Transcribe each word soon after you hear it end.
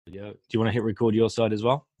Yeah. Do you want to hit record your side as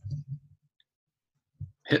well?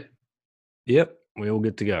 Hit. Yep. We're all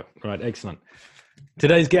good to go. Right. Excellent.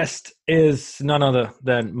 Today's guest is none other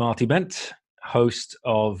than Marty Bent, host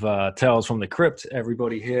of Tales from the Crypt.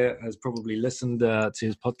 Everybody here has probably listened to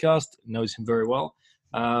his podcast, knows him very well.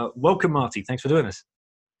 Welcome, Marty. Thanks for doing this.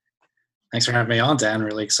 Thanks for having me on, Dan.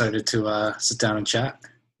 Really excited to sit down and chat.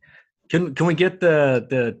 Can we get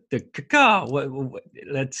the caca?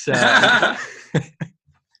 Let's.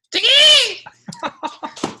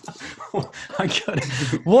 I got it.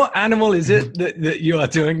 What animal is it that you are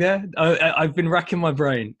doing there? I've been racking my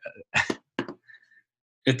brain.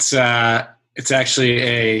 It's actually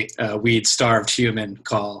a weed-starved human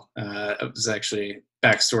call. It was actually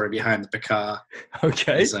backstory behind the Pika.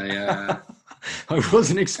 Okay. I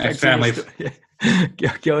wasn't expecting.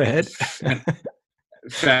 Go ahead.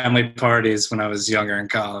 Family parties when I was younger in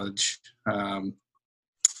college.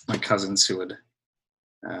 My cousins who would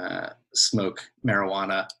smoke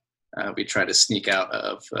marijuana. We try to sneak out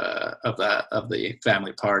of the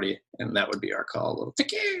family party, and that would be our call. A little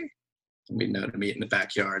ticky. We'd know to meet in the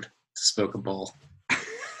backyard to smoke a bowl.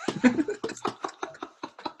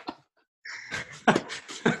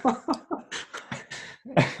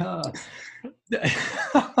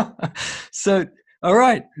 So, all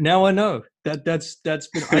right, now I know that's been.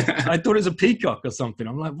 I thought it was a peacock or something.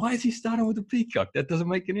 I'm like, why is he starting with a peacock? That doesn't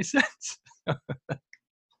make any sense.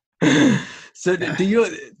 So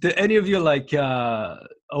do any of your like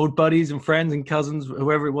old buddies and friends and cousins,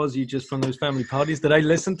 whoever it was, you just from those family parties, did they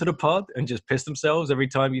listen to the pod and just piss themselves every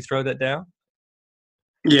time you throw that down?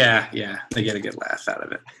 Yeah, they get a good laugh out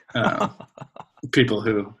of it. People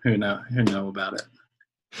who know about it.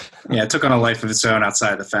 Yeah, it took on a life of its own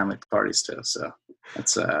outside the family parties too. So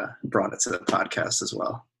that's brought it to the podcast as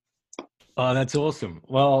well. Oh, that's awesome.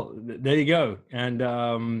 Well, there you go. And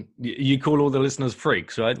you call all the listeners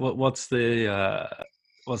freaks, right? What's the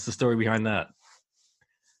story behind that?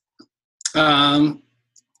 Yeah,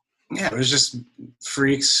 it was just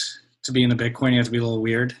freaks. To be in the Bitcoin, you have to be a little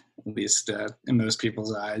weird, at least in most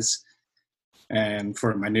people's eyes. And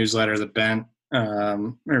for my newsletter, The Bent, I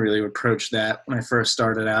really approached that when I first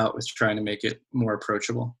started out, was trying to make it more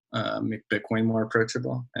approachable, make Bitcoin more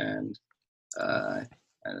approachable. And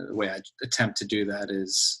the way I attempt to do that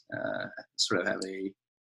is sort of have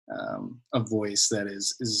a voice that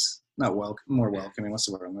is not more welcoming. What's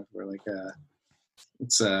the word I'm looking for? Like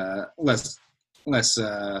it's less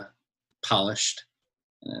polished,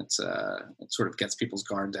 and it sort of gets people's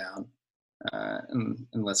guard down and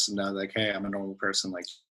lets them know like, hey, I'm a normal person like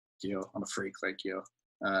you. I'm a freak like you.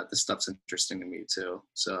 This stuff's interesting to me too.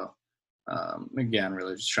 So. Again,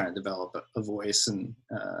 really just trying to develop a voice and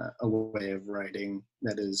a way of writing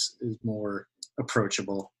that is more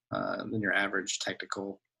approachable than your average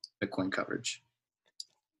technical Bitcoin coverage.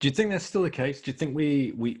 Do you think that's still the case? Do you think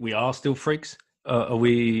we are still freaks? Are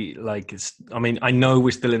we like? I mean, I know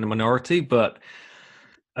we're still in the minority, but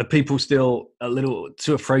are people still a little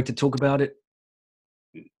too afraid to talk about it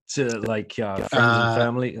to like friends and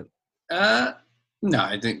family? No,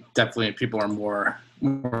 I think definitely people are more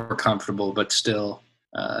comfortable, but still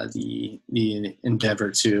the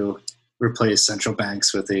endeavor to replace central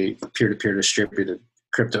banks with a peer-to-peer distributed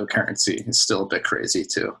cryptocurrency is still a bit crazy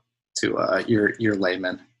to your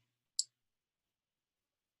layman.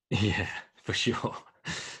 Yeah, for sure.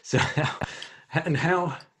 So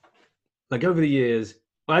how like over the years,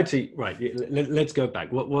 well, actually, right, let's go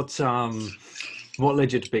back. What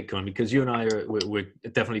led you to Bitcoin? Because you and I we're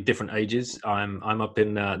definitely different ages. I'm up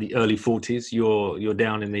in the early 40s. You're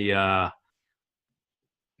down in the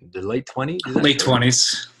late 20s. Late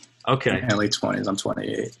 20s. Okay. Yeah, late 20s. I'm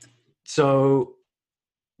 28. So,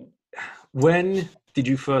 when did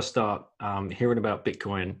you first start hearing about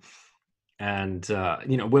Bitcoin? And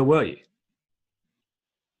where were you?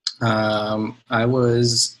 I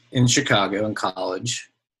was in Chicago in college.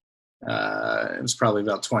 It was probably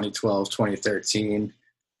about 2012, 2013.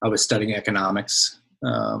 I was studying economics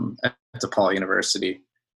at DePaul University,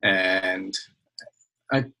 and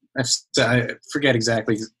I forget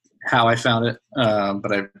exactly how I found it,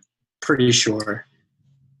 but I'm pretty sure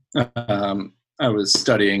I was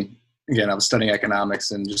studying economics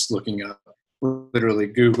and just looking up, literally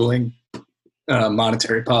Googling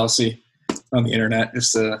monetary policy on the internet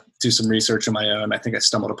just to do some research on my own. I think I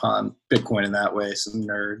stumbled upon Bitcoin in that way. Some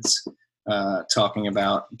nerds talking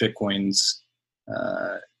about Bitcoin's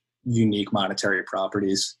unique monetary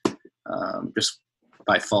properties just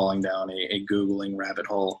by falling down a Googling rabbit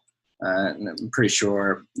hole. And I'm pretty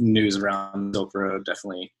sure news around Silk Road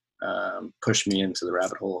definitely pushed me into the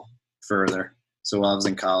rabbit hole further. So while I was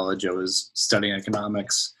in college, I was studying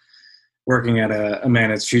economics, working at a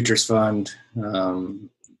managed futures fund,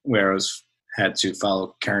 where had to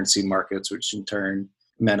follow currency markets, which in turn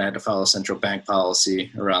meant I had to follow central bank policy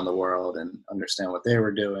around the world and understand what they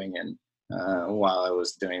were doing. And while I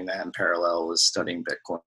was doing that in parallel, was studying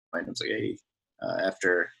Bitcoin. It was like, hey,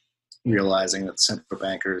 after realizing that the central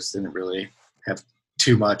bankers didn't really have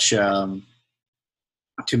too much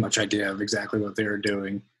idea of exactly what they were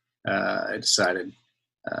doing, I decided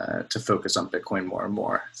to focus on Bitcoin more and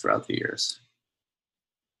more throughout the years.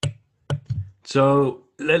 So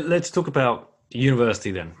let's talk about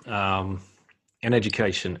university then, and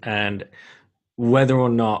education, and whether or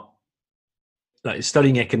not, like,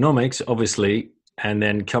 studying economics, obviously, and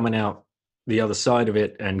then coming out the other side of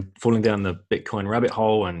it and falling down the Bitcoin rabbit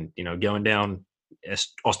hole, and going down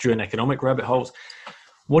Austrian economic rabbit holes.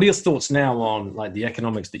 What are your thoughts now on, like, the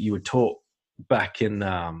economics that you were taught back in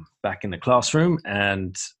the classroom,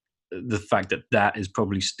 and the fact that that is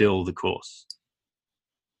probably still the course?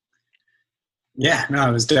 Yeah, no,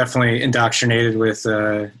 I was definitely indoctrinated with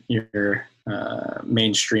your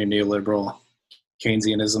mainstream neoliberal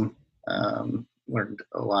Keynesianism. Learned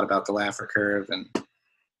a lot about the Laffer curve and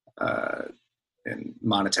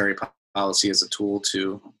monetary policy as a tool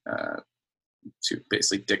to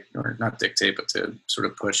basically not dictate, but to sort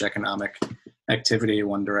of push economic activity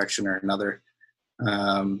one direction or another.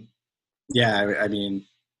 I mean,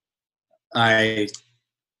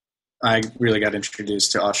 I really got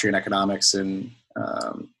introduced to Austrian economics and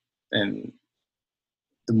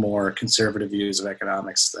the more conservative views of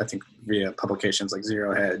economics, I think, via publications like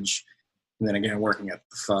Zero Hedge. And then again, working at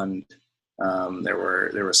the fund, there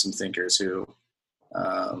were some thinkers who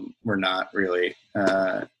were not really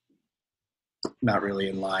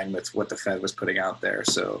in line with what the Fed was putting out there.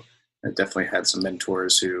 So I definitely had some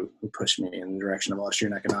mentors who pushed me in the direction of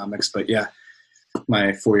Austrian economics. But yeah,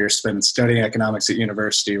 my 4 years spent studying economics at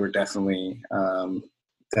university were definitely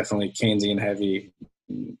Keynesian heavy,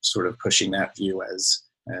 sort of pushing that view as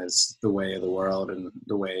the way of the world and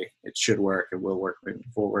the way it should work and will work moving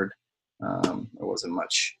forward. There wasn't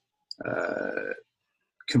much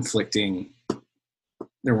conflicting.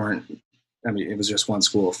 There weren't. I mean, it was just one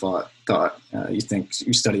school of thought. You think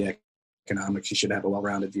you study economics, you should have a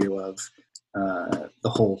well-rounded view of the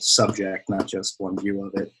whole subject, not just one view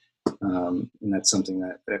of it. And that's something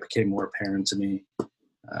that became more apparent to me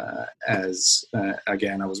as,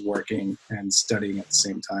 again, I was working and studying at the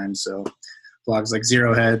same time. So blogs like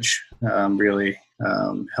Zero Hedge really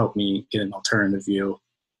helped me get an alternative view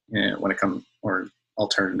or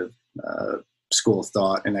alternative school of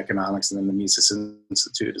thought in economics, and then the Mises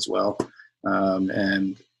Institute as well.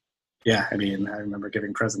 And yeah, I mean, I remember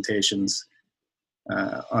giving presentations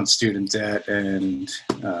on student debt and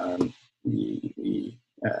the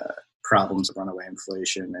problems of runaway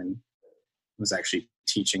inflation, and was actually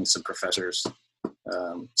teaching some professors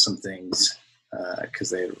some things because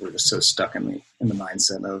they were just so stuck in the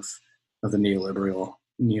mindset of the neoliberal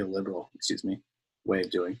way of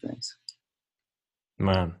doing things.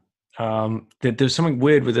 Man, there's something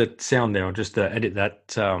weird with the sound there. I'll just edit that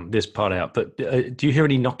this part out. But do you hear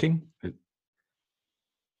any knocking?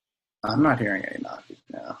 I'm not hearing any knocking.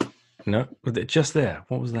 No. No, just there.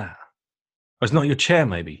 What was that? Oh, it's not your chair,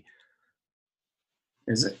 maybe.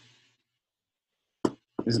 Is it?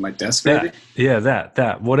 Is it my desk, maybe? Yeah,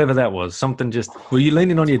 that. Whatever that was. Something just... Were you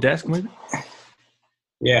leaning on your desk, maybe?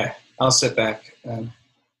 Yeah, I'll sit back.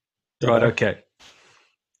 Right, okay.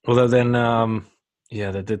 Although then,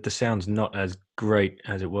 the sound's not as great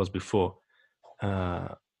as it was before.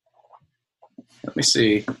 Let me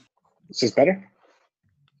see. Is this better?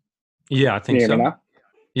 Yeah, I think so. Can you hear me now?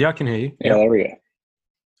 Yeah, I can hear you. Yeah, there we go.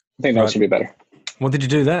 I think that should be better. What did you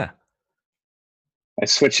do there? I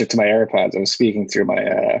switched it to my AirPods. I was speaking through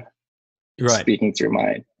my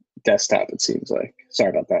desktop, it seems like. Sorry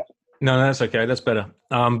about that. No, that's okay. That's better.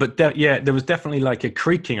 But there was definitely like a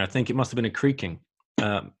creaking. I think it must have been a creaking.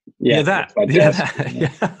 Okay. Yeah.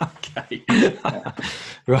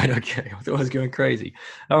 Right. Okay. I thought I was going crazy.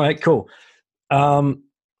 All right. Cool.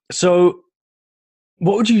 So,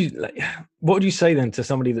 what would you say then to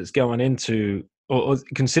somebody that's going into or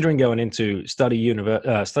considering going into study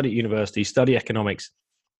at university, study economics,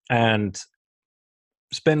 and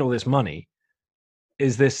spend all this money?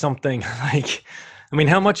 Is there something like? I mean,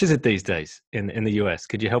 how much is it these days in the US?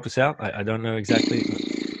 Could you help us out? I don't know exactly.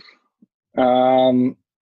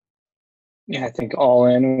 I think all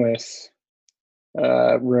in with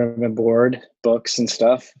room and board, books and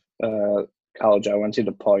stuff. College I went to,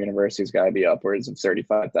 DePaul University, has got to be upwards of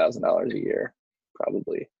 $35,000 a year,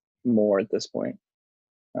 probably more at this point.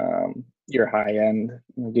 Your high end,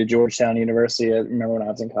 Georgetown University. I remember when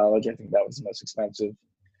I was in college, I think that was the most expensive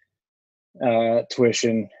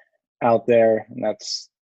tuition out there, and that's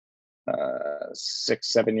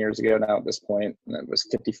 6-7 years ago now at this point, and it was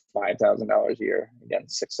 $55,000 a year again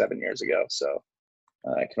 6-7 years ago. So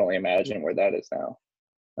I can only imagine where that is now.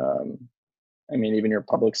 I mean, even your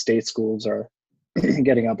public state schools are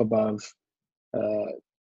getting up above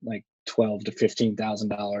like $12,000 to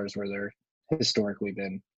 $15,000, where they're historically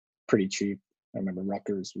been pretty cheap. I remember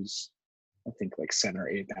Rutgers was, I think, like $7,000 or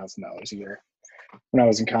 $8,000 a year when I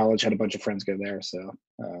was in college. Had a bunch of friends go there, so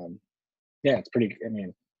yeah, it's pretty. I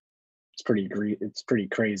mean, it's pretty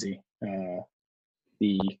crazy.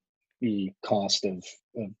 The cost of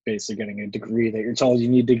basically getting a degree that you're told you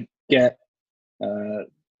need to get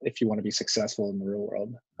if you want to be successful in the real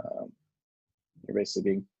world. You're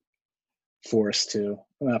basically being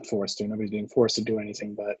not forced to, nobody's being forced to do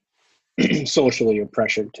anything, but socially you're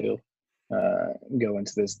pressured to go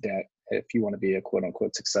into this debt if you want to be a quote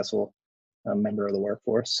unquote successful member of the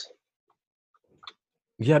workforce.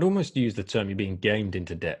 Yeah, I'd almost use the term you're being gamed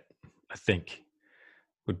into debt, I think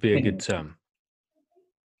would be a good term.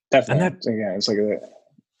 Definitely. And that, yeah,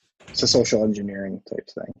 it's a social engineering type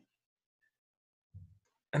thing.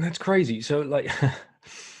 And that's crazy. So like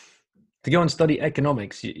to go and study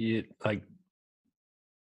economics, you like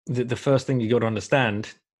the first thing you got to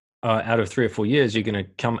understand, out of 3 or 4 years, you're going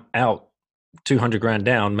to come out 200 grand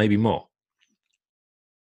down, maybe more.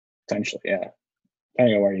 Potentially, yeah.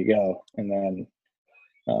 Depending on where you go. And then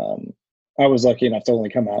I was lucky enough to only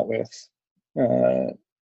come out with a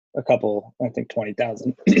couple, I think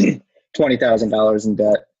 $20,000 in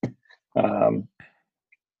debt,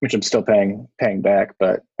 which I'm still paying back.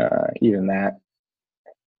 But even that,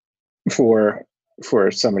 for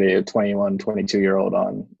somebody, a 21, 22-year-old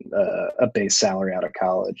on a base salary out of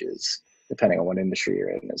college, is, depending on what industry you're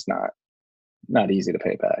in, is not easy to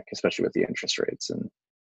pay back, especially with the interest rates and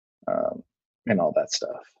all that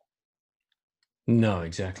stuff. No,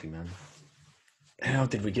 exactly, man. How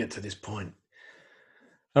did we get to this point?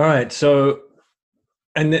 All right, so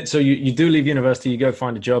you do leave university, you go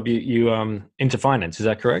find a job, you into finance, is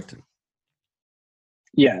that correct?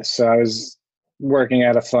 Yeah, so I was working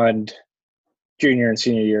at a fund junior and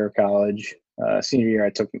senior year of college. Senior year, I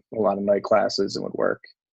took a lot of night classes and would work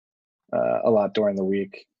a lot during the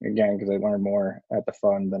week, again, because I learned more at the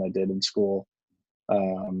fund than I did in school.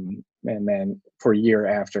 And then for a year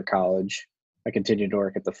after college, I continued to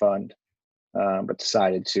work at the fund, but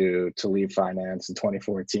decided to leave finance in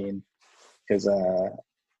 2014 because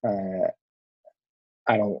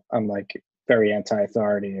I'm like very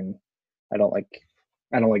anti-authority, and I don't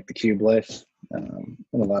like the cube life. And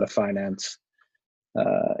a lot of finance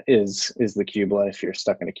is the cube life. You're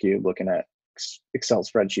stuck in a cube looking at Excel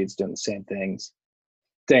spreadsheets doing the same things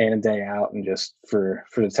day in and day out, and just for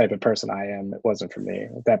the type of person I am, it wasn't for me.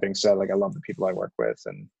 With that being said, like, I love the people I work with,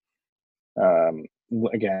 and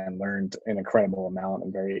again, learned an incredible amount.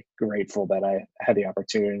 I'm very grateful that I had the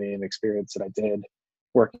opportunity and experience that I did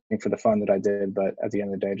working for the fund that I did. But at the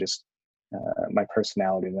end of the day, just my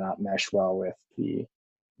personality did not mesh well with the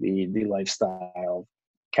lifestyle,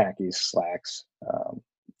 khakis, slacks,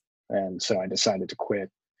 and so I decided to quit.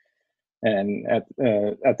 And at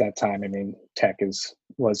that time, I mean, tech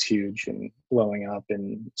was huge and blowing up,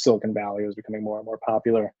 and Silicon Valley was becoming more and more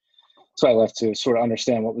popular. So I left to sort of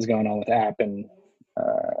understand what was going on with app and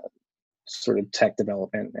sort of tech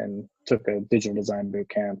development, and took a digital design boot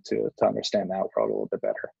camp to understand that world a little bit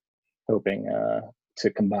better, hoping to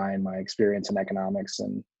combine my experience in economics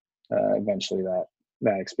and eventually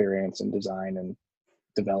that experience in design and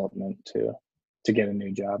development to get a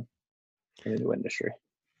new job in a new industry.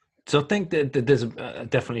 So I think that there's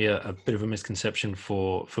definitely a bit of a misconception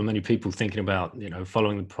for many people thinking about,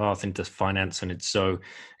 following the path into finance, and it's so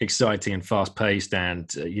exciting and fast paced,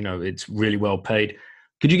 and it's really well paid.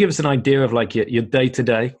 Could you give us an idea of like your day to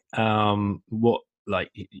day, what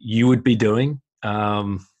like you would be doing,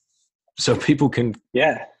 so people can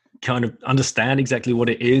kind of understand exactly what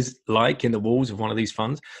it is like in the walls of one of these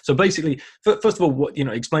funds? So basically, first of all,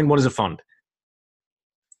 explain what is a fund.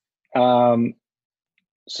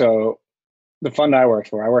 So the fund I worked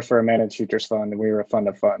for a managed futures fund, and we were a fund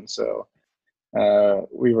of funds. So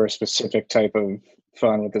we were a specific type of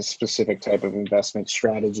fund with a specific type of investment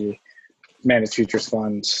strategy. Managed futures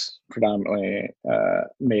funds predominantly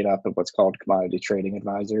made up of what's called commodity trading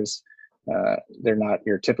advisors. They're not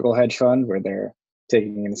your typical hedge fund where they're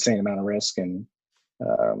taking an insane amount of risk and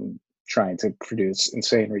trying to produce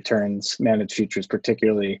insane returns. Managed futures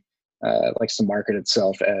particularly likes to market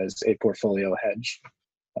itself as a portfolio hedge.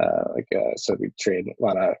 So we trade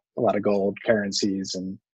a lot of gold, currencies,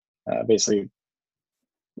 and basically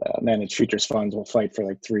managed futures funds will fight for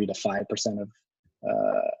like 3 to 5% of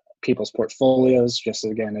people's portfolios, just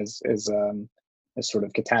again as sort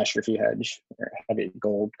of catastrophe hedge or heavy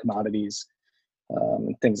gold commodities,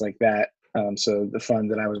 and things like that. So the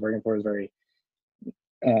fund that I was working for was very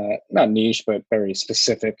not niche, but very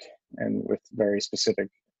specific and with very specific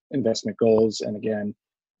investment goals. And again,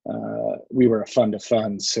 we were a fund of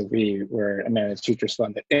funds, so we were a managed futures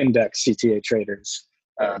fund that indexed CTA traders.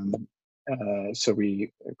 So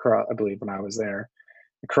we, I believe when I was there,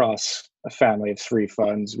 across a family of 3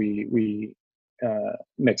 funds, we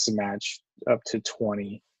mix and match up to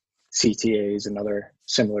 20 CTAs and other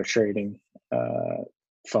similar trading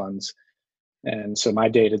funds. And so my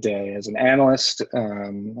day-to-day as an analyst, I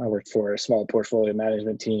worked for a small portfolio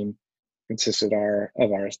management team, consisted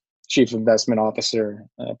of our chief investment officer,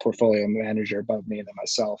 portfolio manager above me, and then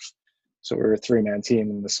myself. So we were a 3-man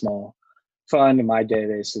team in the small fund. And my day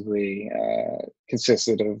basically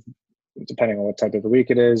consisted of, depending on what type of the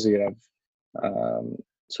week it is, you have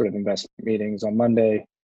sort of investment meetings on Monday,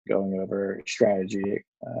 going over strategy,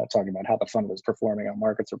 talking about how the fund was performing, how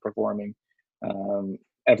markets are performing.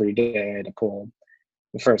 Every day I had to pull,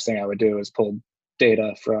 the first thing I would do is pull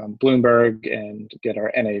data from Bloomberg and get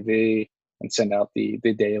our NAV and send out the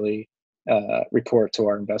daily report to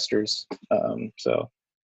our investors. So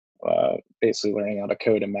basically learning how to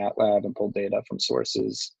code in MATLAB and pull data from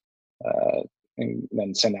sources, and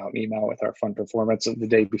then send out an email with our fund performance of the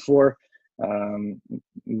day before.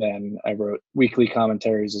 Then I wrote weekly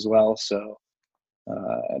commentaries as well. So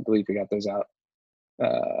I believe we got those out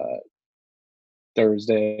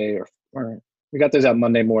Thursday or we got those out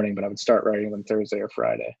Monday morning, but I would start writing them Thursday or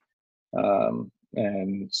Friday.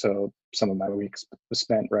 And so some of my weeks was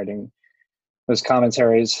spent writing those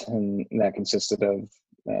commentaries, and that consisted of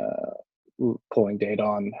pulling data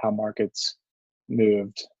on how markets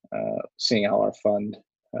moved, seeing how our fund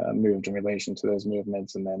moved in relation to those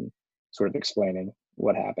movements, and then sort of explaining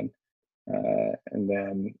what happened. And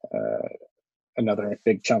then another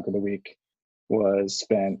big chunk of the week was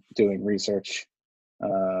spent doing research,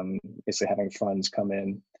 basically having funds come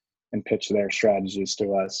in and pitch their strategies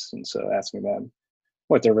to us. And so asking them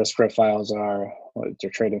what their risk profiles are, what their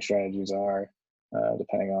trading strategies are,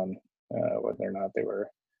 depending on whether or not they were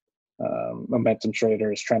momentum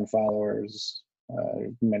traders, trend followers,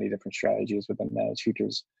 many different strategies within managed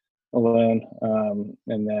futures alone.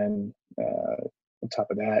 And then on top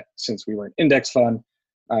of that, since we were an index fund,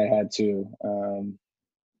 I had to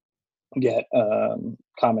get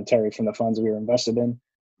commentary from the funds we were invested in.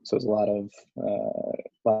 So it was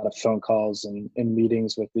a lot of phone calls and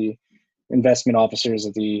meetings with the investment officers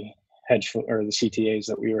of the hedge or the CTAs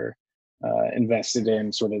that we were invested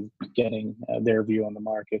in, sort of getting their view on the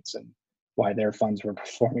markets and why their funds were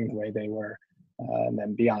performing the way they were. And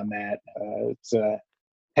then beyond that, it's a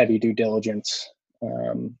heavy due diligence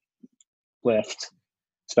lift,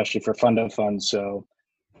 especially for fund of funds. So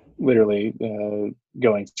literally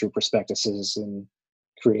going through prospectuses and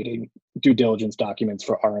creating due diligence documents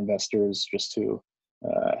for our investors, just to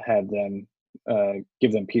have them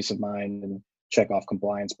give them peace of mind and check off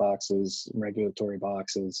compliance boxes, regulatory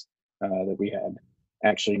boxes, that we had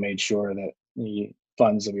actually made sure that the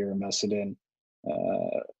funds that we were invested in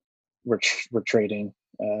were trading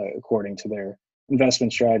according to their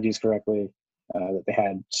investment strategies correctly, that they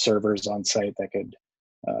had servers on site that could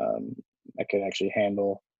actually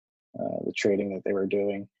handle the trading that they were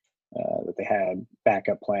doing, that they had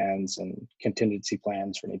backup plans and contingency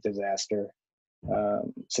plans for any disaster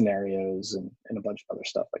scenarios, and a bunch of other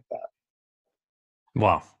stuff like that.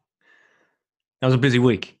 Wow. That was a busy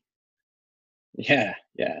week. Yeah.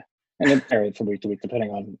 And it varied from week to week, depending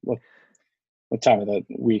on what time of the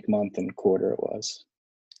week, month, and quarter it was.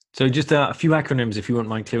 So just a few acronyms, if you wouldn't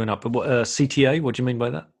mind clearing up. But what, CTA, what do you mean by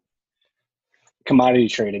that? Commodity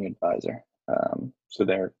Trading Advisor. So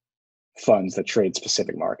they're funds that trade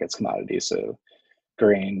specific markets, commodities, so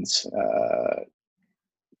grains,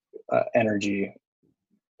 energy,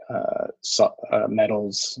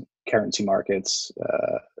 metals, currency markets,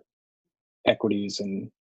 equities, and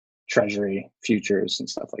treasury futures and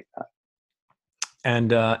stuff like that. And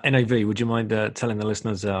NAV, would you mind telling the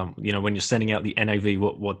listeners, when you're sending out the NAV,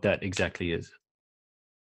 what that exactly is?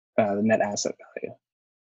 The net asset value.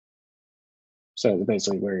 So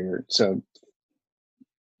basically so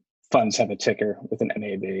funds have a ticker with an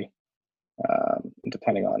NAV,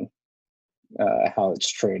 depending on how it's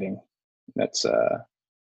trading. That's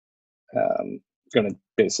going to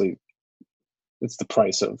basically, it's the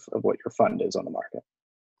price of what your fund is on the market.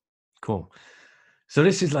 Cool. So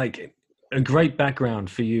this is like a great background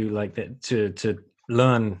for you, like that, to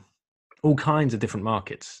learn all kinds of different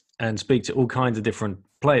markets. and speak to all kinds of different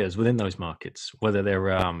players within those markets, whether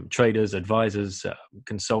they're traders, advisors,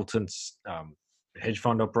 consultants, hedge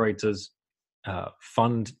fund operators,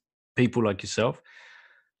 fund people like yourself.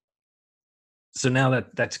 So now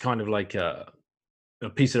that's kind of like a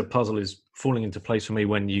piece of the puzzle is falling into place for me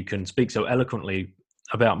when you can speak so eloquently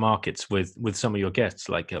about markets with some of your guests,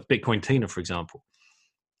 like Bitcoin Tina, for example.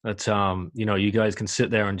 That you guys can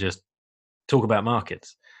sit there and just talk about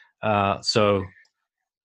markets. So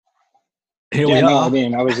here we No, are. I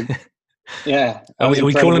mean, yeah. Are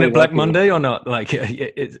we calling it Black Monday or not? Like,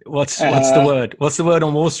 what's the word? What's the word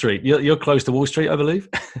on Wall Street? You're close to Wall Street, I believe.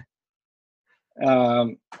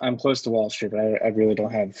 I'm close to Wall Street, but I really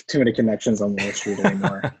don't have too many connections on Wall Street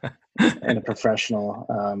anymore in a professional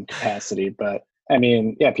capacity. But I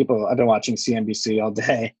mean, yeah, I've been watching CNBC all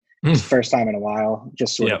day. It's the first time in a while,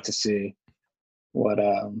 just sort of to see what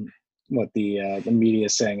the media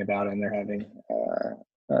is saying about it. And they're having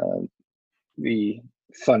the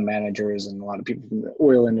fund managers and a lot of people from the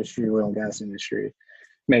oil and gas industry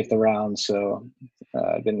make the rounds. So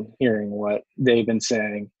I've been hearing what they've been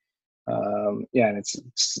saying. And it's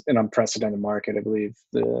an unprecedented market. I believe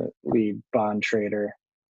the lead bond trader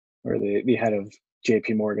or the head of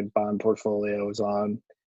JP Morgan's bond portfolio was on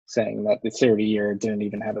saying that the 30-year didn't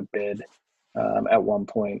even have a bid at one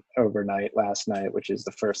point overnight last night, which is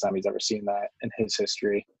the first time he's ever seen that in his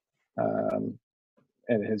history and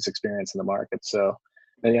his experience in the market. So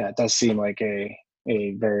yeah, it does seem like a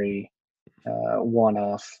very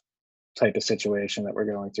one-off type of situation that we're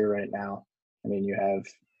going through right now. I mean, you have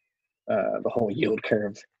the whole yield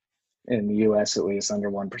curve in the U.S. at least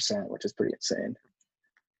under 1%, which is pretty insane.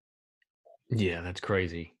 Yeah, that's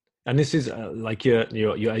crazy. And this is like your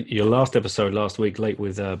last episode last week, late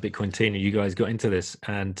with Bitcoin Tina. You guys got into this,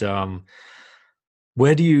 and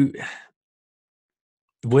where do you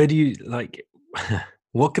like?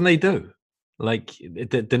 What can they do? Like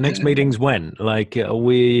the next meeting's when? Like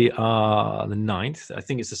we are the 9th. I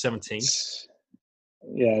think it's the 17th.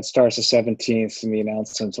 Yeah, it starts the 17th, and the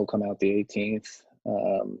announcements will come out the 18th.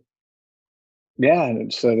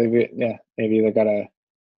 And so maybe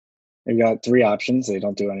they've got three options. They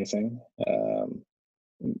don't do anything,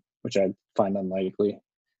 which I find unlikely.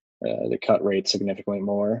 They cut rates significantly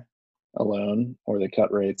more alone, or they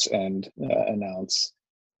cut rates and announce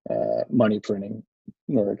money printing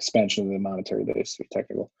or expansion of the monetary base, to be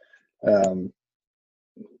technical.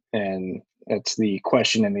 And it's the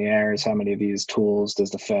question in the air is how many of these tools does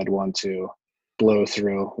the Fed want to blow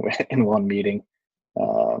through in one meeting?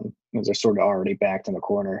 Because they're sort of already backed in the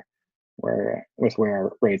corner where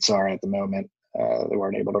rates are at the moment. They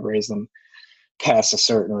weren't able to raise them past a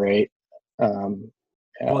certain rate. After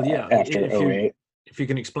 08. If you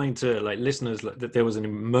can explain to like listeners that there was an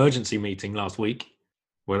emergency meeting last week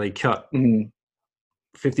where they cut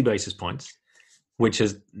 50 basis points, which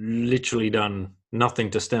has literally done nothing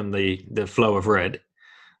to stem the flow of red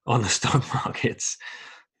on the stock markets.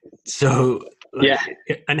 So,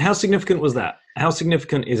 and how significant was that? How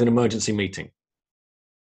significant is an emergency meeting?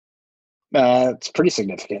 It's pretty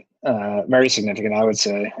significant, very significant, I would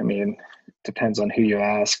say. I mean, depends on who you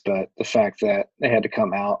ask, but the fact that they had to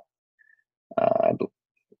come out,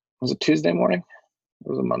 was it Tuesday morning? It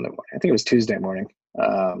was a Monday morning. I think it was Tuesday morning,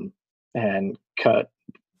 and cut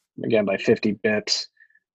again by 50 bips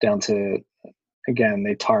down to, again,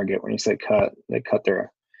 they target, when you say cut, they cut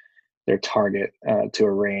their target to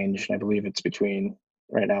a range. And I believe it's between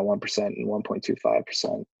right now 1% and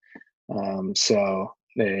 1.25%. So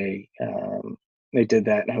they did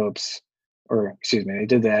that in hopes, they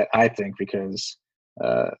did that, I think, because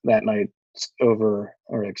that night the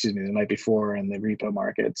night before in the repo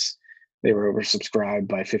markets, they were oversubscribed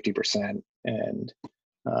by 50%. And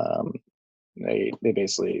they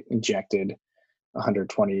basically injected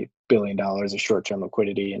 $120 billion of short-term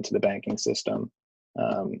liquidity into the banking system.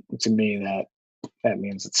 To me, that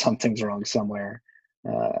means that something's wrong somewhere.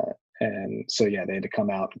 And so, yeah, they had to come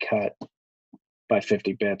out and cut by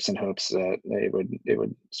 50 bips in hopes that they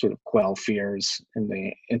would sort of quell fears in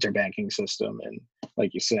the interbanking system. And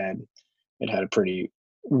like you said, it had a pretty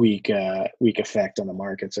weak effect on the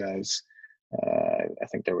markets, as I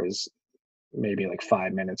think there was maybe like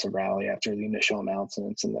 5 minutes of rally after the initial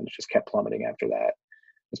announcements, and then it just kept plummeting after that.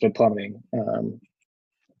 It's been plummeting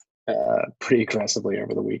pretty aggressively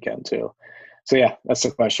over the weekend too. So yeah, that's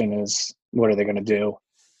the question: is what are they going to do?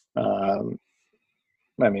 I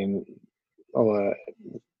mean,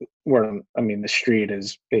 the street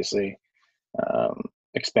is basically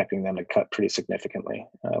expecting them to cut pretty significantly,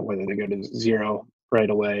 whether they go to zero right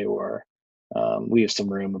away or leave some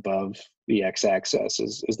room above the x-axis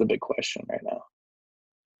is the big question right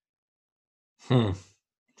now.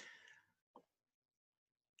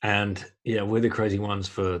 And yeah, we're the crazy ones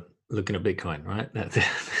for looking at Bitcoin, right?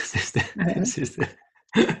 This is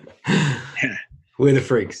we're the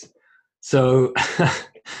freaks. So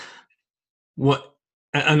what?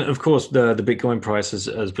 And of course, the Bitcoin price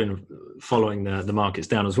has been following the markets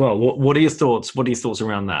down as well. What are your thoughts? What are your thoughts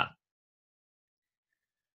around that?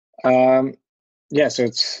 Yeah, so I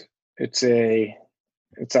think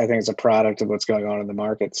it's a product of what's going on in the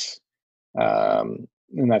markets, and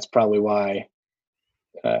that's probably why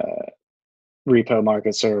repo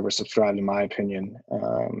markets are oversubscribed, in my opinion.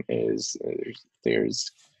 Is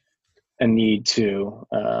there's a need to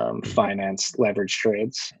finance leverage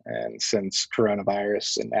trades, and since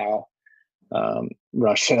coronavirus and now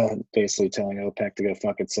Russia basically telling OPEC to go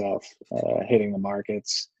fuck itself, hitting the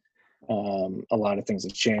markets. A lot of things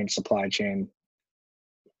have changed. Supply chain,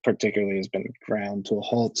 particularly, has been ground to a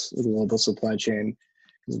halt. The global supply chain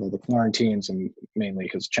because of all the quarantines, and mainly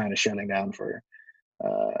because China's shutting down for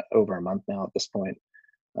over a month now at this point.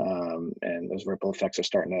 And those ripple effects are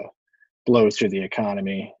starting to blow through the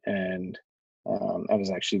economy. And that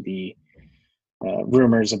was actually the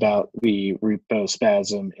rumors about the repo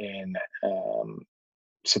spasm in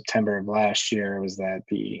September of last year was that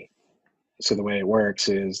the way it works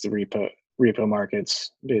is the repo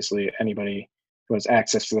markets, basically anybody who has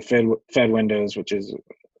access to the Fed windows, which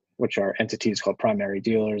are entities called primary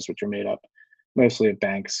dealers, which are made up mostly of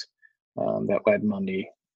banks that led money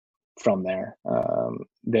from there.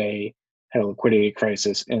 They had a liquidity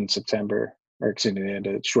crisis in September, or excuse me, they had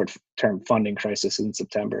a short-term funding crisis in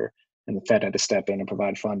September, and the Fed had to step in and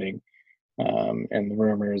provide funding. And the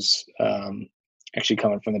rumors actually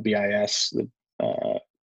coming from the BIS, the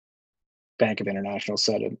Bank of International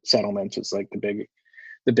Settlements, is like the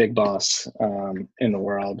big boss in the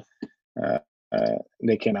world.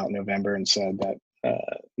 They came out in November and said that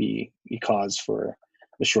the cause for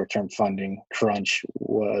the short-term funding crunch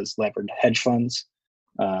was levered hedge funds.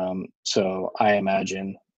 So I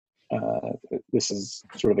imagine this is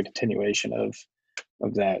sort of a continuation of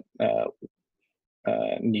that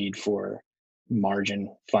need for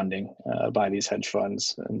margin funding by these hedge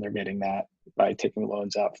funds, and they're getting that by taking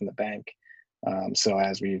loans out from the bank. So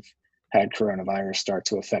as we've had coronavirus start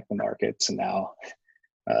to affect the markets, and now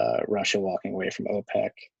Russia walking away from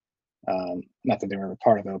OPEC, not that they were a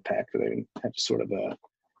part of OPEC, but they had sort of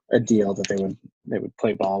a deal that they would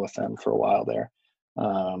play ball with them for a while there.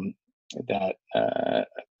 That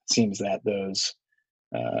seems that those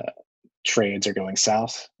trades are going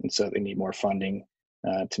south, and so they need more funding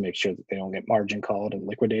to make sure that they don't get margin called and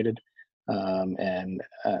liquidated. And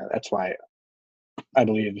that's why I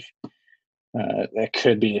believe that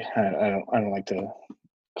could be. I don't like to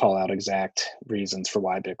call out exact reasons for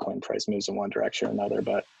why Bitcoin price moves in one direction or another,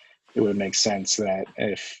 but it would make sense that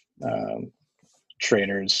if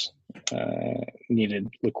traders needed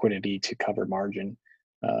liquidity to cover margin,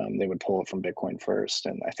 they would pull it from Bitcoin first.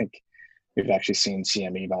 And I think we've actually seen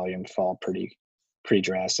CME volume fall pretty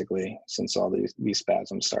drastically since all these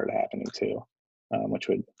spasms started happening too, which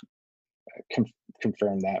would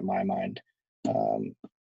confirm that in my mind.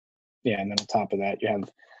 Yeah, and then on top of that, you have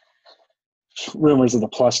rumors of the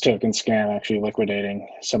Plus token scam actually liquidating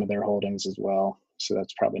some of their holdings as well. So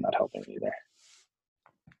that's probably not helping either.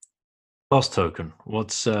 Plus token.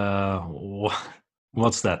 What's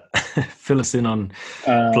that? Fill us in on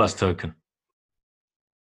Plus token.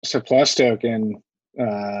 So Plus token,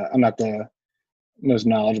 I'm not the most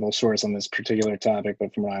knowledgeable source on this particular topic,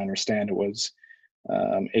 but from what I understand, it was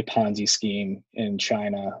a Ponzi scheme in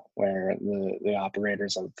China where the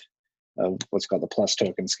operators of what's called the Plus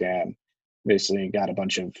token scam basically got a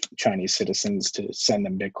bunch of Chinese citizens to send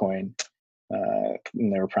them Bitcoin,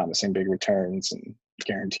 and they were promising big returns and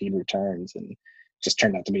guaranteed returns, and just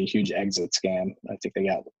turned out to be a huge exit scam. I think they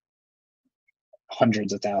got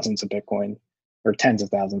hundreds of thousands of Bitcoin, or tens of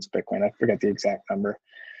thousands of Bitcoin. I forget the exact number,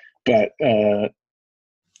 but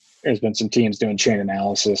there's been some teams doing chain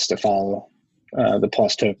analysis to follow the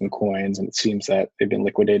Plus token coins, and it seems that they've been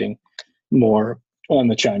liquidating more on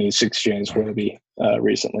the Chinese exchange Huobi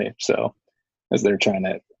recently. So as they're trying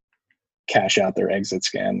to cash out their exit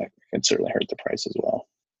scam, that can certainly hurt the price as well.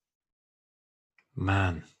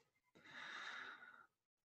 Man,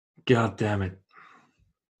 God damn it.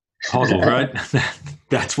 Hodl, right?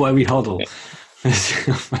 That's why we hodl.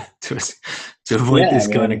 to avoid this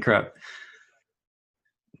kind of crap.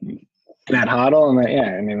 That hodl,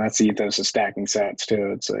 and that's the ethos of stacking sats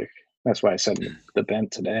too. It's like, that's why I said the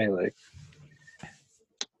bent today. Like,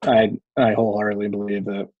 I wholeheartedly believe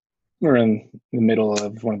that we're in the middle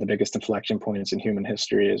of one of the biggest inflection points in human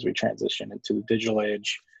history as we transition into the digital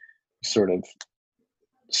age. Sort of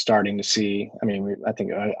starting to see. I mean,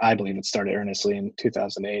 I believe it started earnestly in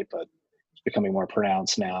 2008, but it's becoming more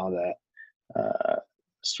pronounced now that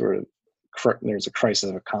there's a crisis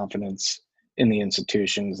of confidence in the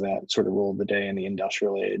institutions that sort of ruled the day in the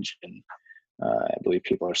industrial age, and I believe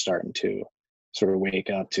people are starting to sort of wake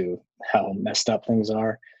up to how messed up things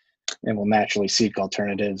are, and will naturally seek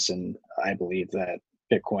alternatives. And I believe that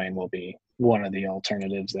Bitcoin will be one of the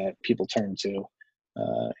alternatives that people turn to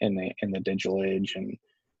in the digital age. And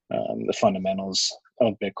the fundamentals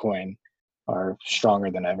of Bitcoin are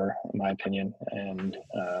stronger than ever, in my opinion. And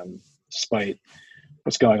despite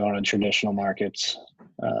what's going on in traditional markets,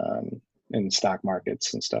 in stock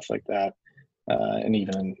markets and stuff like that, and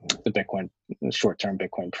even in the short-term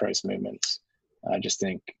Bitcoin price movements, I just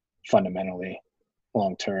think fundamentally,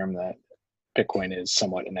 long-term, that Bitcoin is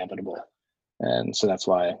somewhat inevitable. And so that's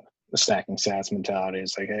why the stacking sats mentality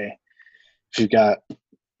is like, hey, if you've got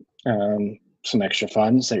some extra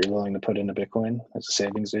funds that you're willing to put into Bitcoin as a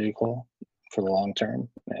savings vehicle for the long term,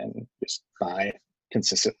 and just buy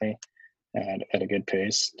consistently at a good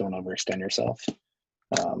pace, don't overextend yourself.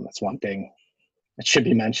 That's one thing that should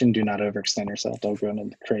be mentioned. Do not overextend yourself. Don't go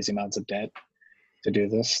into crazy amounts of debt to do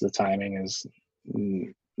this. The timing is,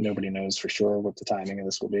 nobody knows for sure what the timing of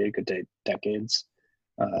this will be. It could take decades.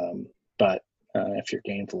 But if you're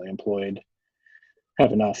gainfully employed,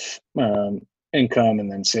 have enough income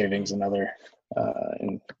and then savings and other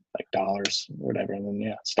in like dollars or whatever, and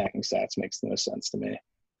then stacking sats makes the most sense to me.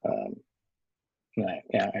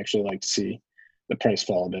 I actually like to see the price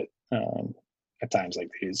fall a bit at times like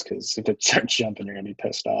these, because if it starts jumping, you're gonna be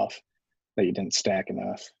pissed off that you didn't stack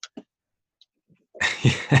enough.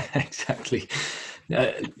 Yeah, exactly.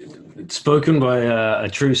 Spoken by a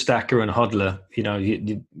true stacker and hodler. You know,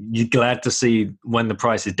 you're glad to see when the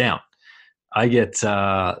price is down. I get,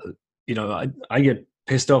 I get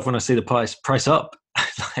pissed off when I see the price up.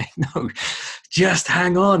 Like, no, just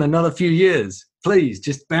hang on another few years, please.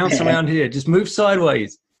 Just bounce around here. Just move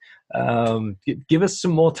sideways. Give us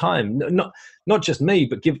some more time. Not just me,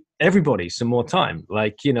 but give everybody some more time.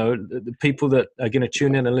 Like, the people that are going to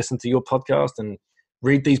tune in and listen to your podcast and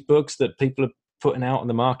read these books that people are putting out on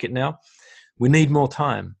the market now. We need more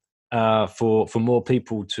time for more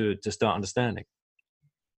people to start understanding.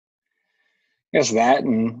 Yes, that,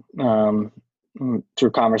 and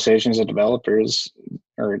through conversations with developers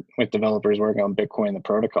working on Bitcoin, the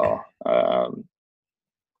protocol,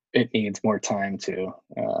 it needs more time to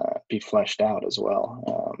be fleshed out as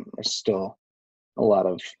well. There's still a lot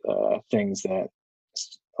of things a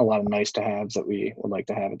lot of nice to haves that we would like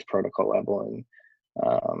to have at the protocol level. And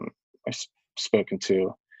I've spoken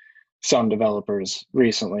to some developers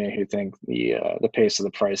recently who think the pace of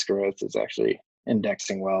the price growth is actually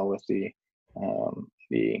indexing well with the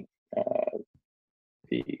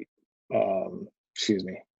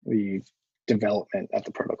development at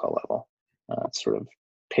the protocol level. It's sort of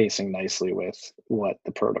pacing nicely with what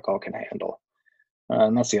the protocol can handle.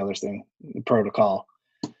 And that's the other thing. The protocol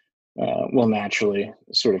will naturally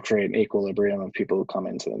sort of create an equilibrium of people who come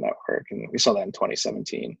into the network. And we saw that in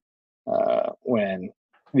 2017 when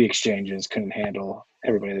the exchanges couldn't handle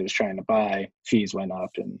everybody that was trying to buy, fees went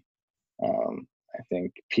up, and I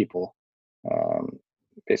think people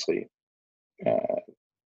basically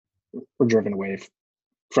were driven away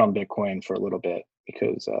from Bitcoin for a little bit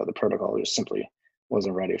because the protocol just simply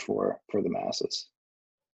wasn't ready for the masses,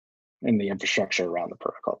 and the infrastructure around the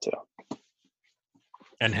protocol too.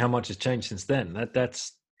 And how much has changed since then?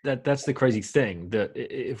 That's the crazy thing, that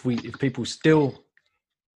if people still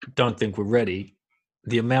don't think we're ready,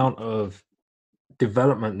 the amount of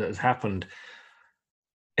development that has happened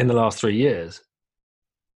in the last 3 years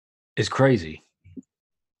is crazy.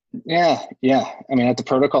 Yeah. I mean, at the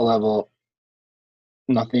protocol level,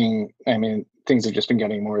 things have just been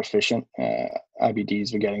getting more efficient.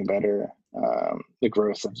 IBDs been getting better. The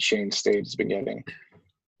growth of the chain state has been getting.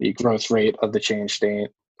 The growth rate of the chain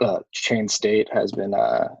state has been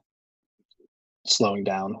slowing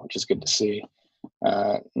down, which is good to see.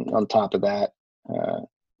 On top of that,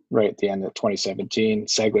 right at the end of 2017,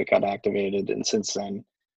 SegWit got activated, and since then,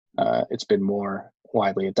 it's been more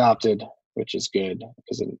widely adopted, which is good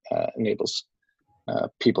because it enables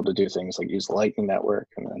people to do things like use the Lightning Network,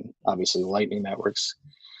 and then obviously the Lightning Network's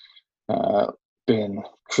been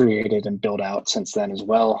created and built out since then as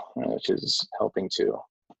well, which is helping to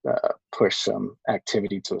push some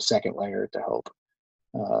activity to a second layer to help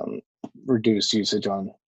reduce usage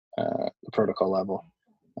on the protocol level.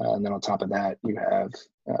 And then on top of that, you have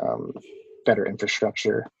better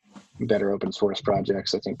infrastructure, better open source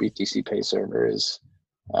projects. I think BTC Pay Server is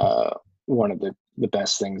one of the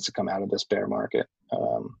best things to come out of this bear market.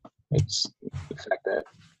 It's the fact that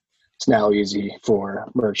it's now easy for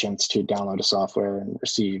merchants to download a software and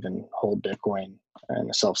receive and hold Bitcoin in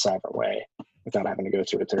a self-sovereign way without having to go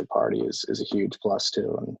through a third party is a huge plus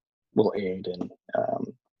too, and will aid in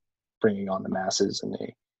bringing on the masses in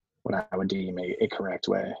what I would deem a correct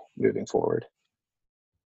way moving forward.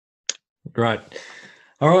 Right.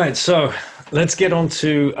 All right. So let's get on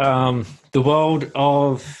to the world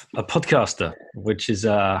of a podcaster, which is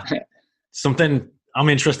something I'm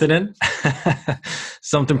interested in,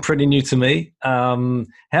 something pretty new to me.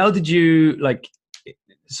 How did you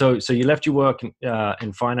so you left your work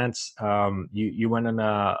in finance. You went and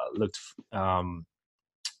looked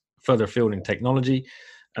further afield in technology,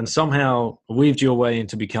 and somehow weaved your way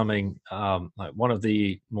into becoming like one of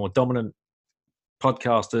the more dominant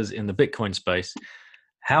podcasters in the Bitcoin space.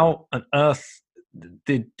 How on earth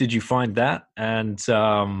did you find that? And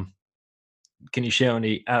can you share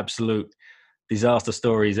any absolute disaster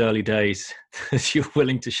stories, early days, that you're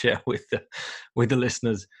willing to share with the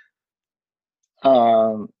listeners?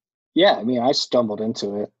 Yeah, I mean, I stumbled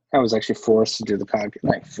into it. I was actually forced to do the podcast,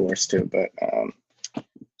 not forced to, but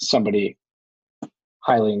somebody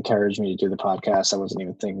highly encouraged me to do the podcast. I wasn't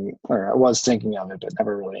even thinking, or I was thinking of it, but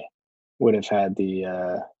never really would have had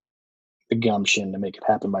the gumption to make it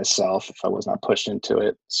happen myself if I was not pushed into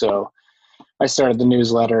it. So I started the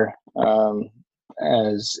newsletter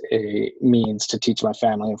as a means to teach my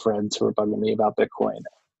family and friends who were bugging me about Bitcoin,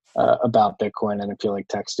 and I feel like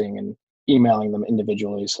texting and emailing them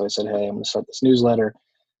individually. So I said, hey, I'm going to start this newsletter.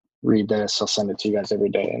 Read this. I'll send it to you guys every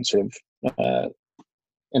day and sort of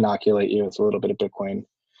inoculate you with a little bit of Bitcoin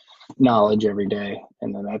knowledge every day.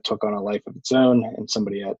 And then that took on a life of its own. And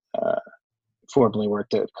somebody at formerly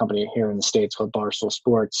worked at a company here in the States called Barstool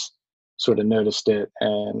Sports sort of noticed it.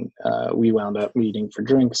 And we wound up meeting for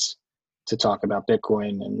drinks to talk about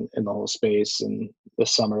Bitcoin and the whole space in the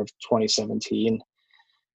summer of 2017.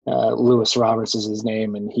 Lewis Roberts is his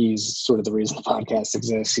name, and he's sort of the reason the podcast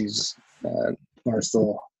exists. He's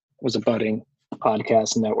Barstool was a budding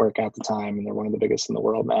podcast network at the time, and they're one of the biggest in the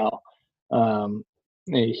world now.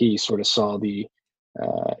 He sort of saw the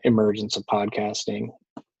emergence of podcasting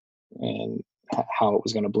and how it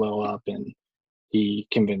was going to blow up, and he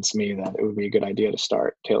convinced me that it would be a good idea to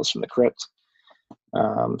start Tales from the Crypt.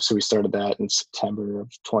 So we started that in September of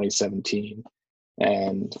 2017,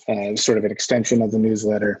 and sort of an extension of the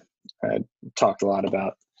newsletter. Talked a lot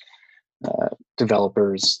about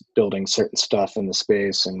developers building certain stuff in the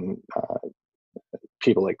space, and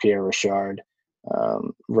people like Pierre Rochard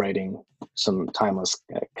writing some timeless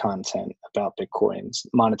content about Bitcoin's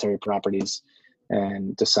monetary properties,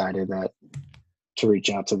 and decided that to reach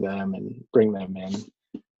out to them and bring them in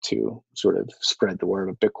to sort of spread the word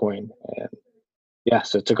of Bitcoin. And yeah,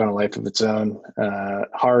 so it took on a life of its own.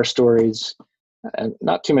 Horror stories, and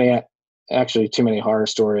not too many, actually too many horror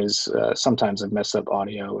stories. Sometimes I've messed up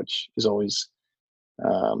audio, which is always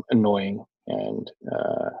annoying and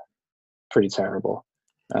pretty terrible.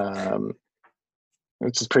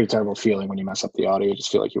 It's a pretty terrible feeling when you mess up the audio. You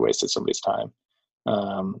just feel like you wasted somebody's time.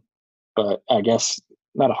 But I guess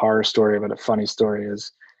not a horror story, but a funny story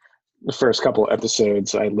is the first couple of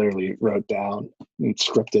episodes I literally wrote down and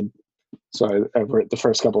scripted. So I read the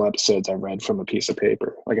first couple of episodes I read from a piece of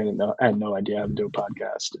paper. Like I had no idea how to do a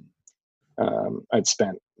podcast. I'd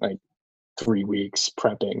spent like 3 weeks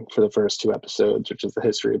prepping for the first 2 episodes, which is the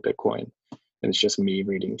history of Bitcoin. And it's just me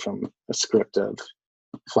reading from a script of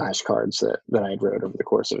flashcards that I had wrote over the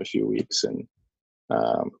course of a few weeks. And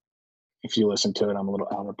if you listen to it, I'm a little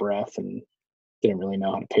out of breath and didn't really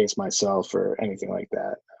know how to pace myself or anything like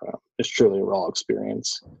that. It's truly a raw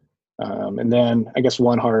experience. And then I guess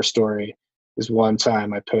one horror story is one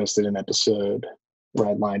time I posted an episode where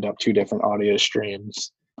I lined up 2 different audio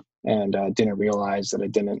streams and didn't realize that I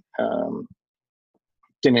didn't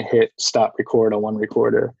hit stop record on one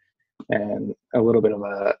recorder, and a little bit of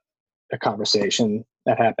a conversation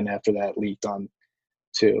that happened after that leaked on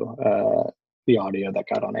to the audio that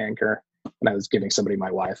got on Anchor, and I was giving somebody my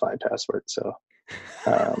Wi-Fi password. So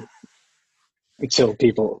until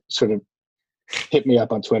people sort of hit me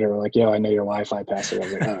up on Twitter like, yo, I know your Wi-Fi password, I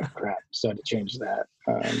was like, oh crap. So I had to change that,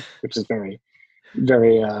 which is very,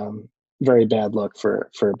 very, very bad look for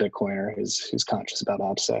a Bitcoiner who's conscious about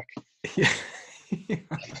OPSEC. Yeah.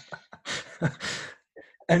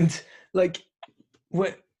 And like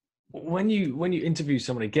when you interview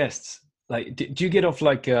so many guests, like do you get off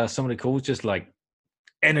like some of the calls just like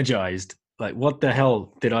energized, like what the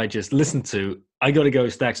hell did I just listen to? I got to go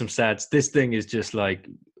stack some sats. This thing is just like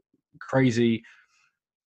crazy.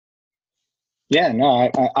 Yeah, no,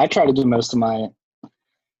 I try to do most of my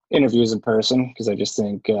interviews in person because I just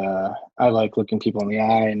think I like looking people in the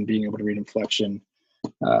eye and being able to read inflection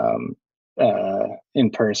in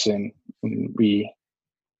person. We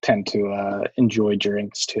tend to enjoy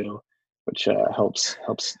drinks too, which helps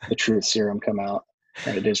the truth serum come out.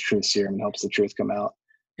 And it is truth serum and helps the truth come out.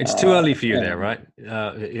 It's too early for you there, right?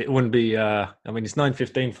 It wouldn't be. I mean, it's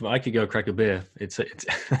 9:15 for me. I could go crack a beer. It's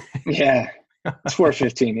yeah. It's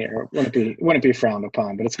 4:15 here. Wouldn't be frowned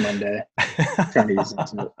upon, but it's Monday. Trying to use it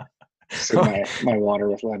to save my water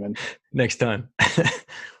with lemon. Next time.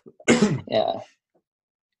 Yeah.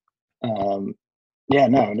 Yeah,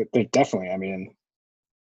 no, they're definitely. I mean,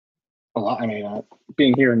 a lot. I mean,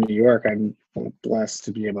 being here in New York, I'm blessed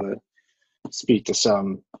to be able to speak to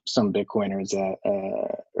some Bitcoiners that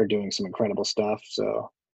are doing some incredible stuff. So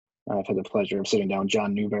I've had the pleasure of sitting down with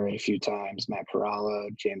John Newberry a few times, Matt Corallo,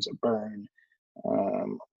 James O'Byrne,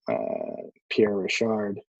 Pierre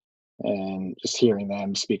Richard, and just hearing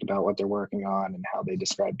them speak about what they're working on and how they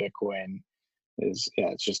describe Bitcoin is,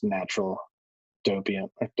 it's just natural dopamine,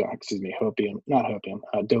 mixing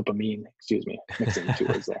the two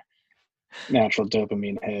words there. Natural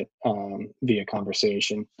dopamine hit via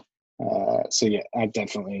conversation. So yeah, I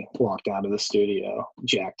definitely walked out of the studio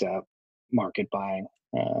jacked up, market buying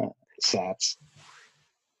sats.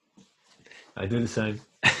 I do the same.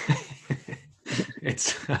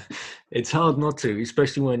 It's hard not to,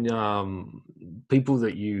 especially when people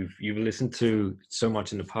that you've listened to so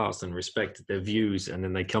much in the past and respected their views, and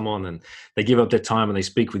then they come on and they give up their time and they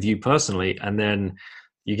speak with you personally, and then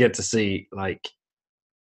you get to see like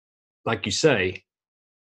you say,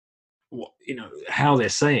 what, how they're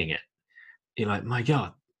saying it. You're like, my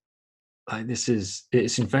God, like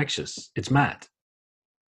it's infectious. It's mad.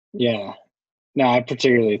 Yeah. No, I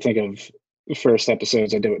particularly think of the first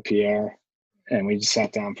episodes I did with Pierre, and we just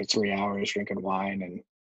sat down for 3 hours drinking wine, and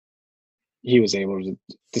he was able to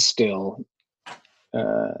distill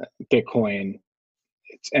Bitcoin,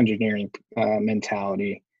 its engineering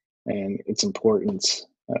mentality, and its importance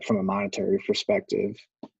from a monetary perspective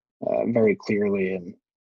very clearly. And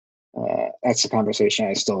that's the conversation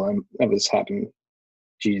I still am. That was happening,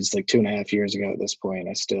 like 2.5 years ago at this point.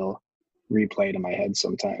 I still replay it in my head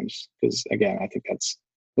sometimes because, again, I think that's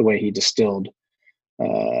the way he distilled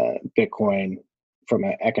Bitcoin from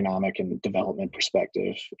an economic and development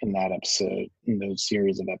perspective in that episode, in those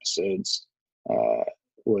series of episodes,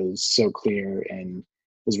 was so clear and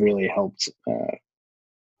has really helped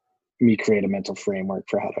me create a mental framework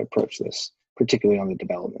for how to approach this, particularly on the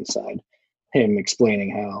development side. Him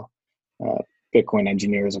explaining how Bitcoin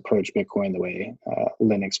engineers approach Bitcoin the way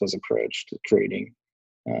Linux was approached, creating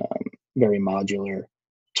very modular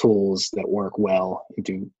tools that work well and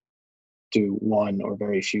do one or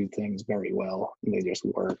very few things very well, and they just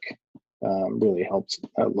work. Really helped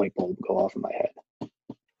a light bulb go off in my head.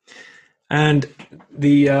 And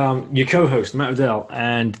the your co-host Matt Odell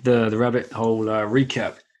and the Rabbit Hole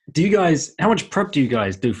recap. Do you guys? How much prep do you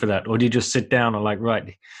guys do for that, or do you just sit down and like,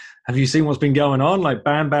 right? Have you seen what's been going on? Like,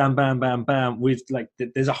 bam, bam, bam, bam, bam. With like,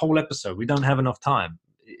 there's a whole episode. We don't have enough time.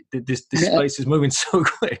 This space is moving so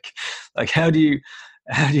quick. Like, how do you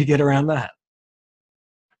get around that?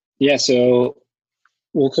 Yeah, so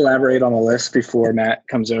we'll collaborate on a list before Matt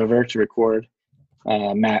comes over to record.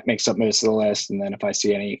 Matt makes up most of the list, and then if I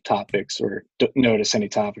see any topics or notice any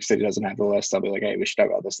topics that he doesn't have the list, I'll be like, hey, we should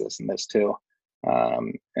talk about this, and this too.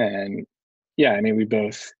 And yeah, I mean, we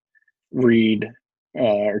both read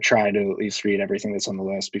or try to at least read everything that's on the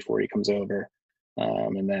list before he comes over,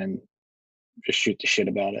 and then just shoot the shit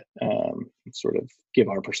about it, sort of give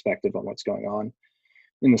our perspective on what's going on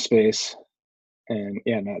in the space. And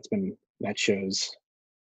yeah, no, that show's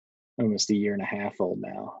almost 1.5 years old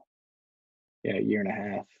now. Yeah, 1.5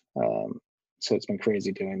 years. So it's been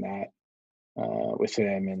crazy doing that with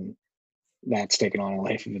him, and that's taken on a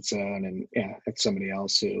life of its own. And yeah, it's somebody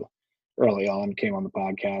else who early on came on the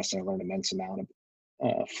podcast and I learned an immense amount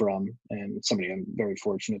from, and somebody I'm very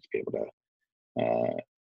fortunate to be able to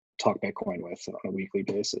talk Bitcoin with on a weekly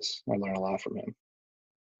basis. I learn a lot from him.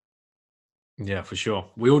 Yeah, for sure.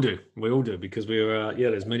 We all do because we're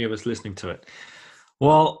there's many of us listening to it.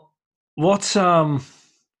 Well, what I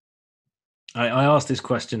asked this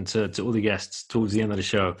question to all the guests towards the end of the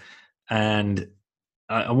show, and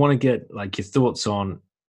I want to get like your thoughts on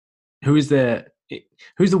who's the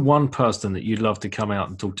one person that you'd love to come out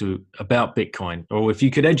and talk to about Bitcoin, or if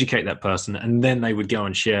you could educate that person and then they would go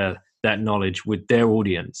and share that knowledge with their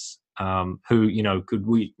audience, who could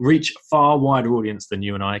we reach a far wider audience than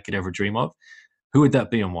you and I could ever dream of. Who would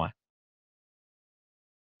that be and why?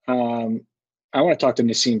 I want to talk to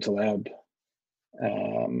Nassim Taleb.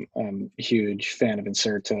 I'm a huge fan of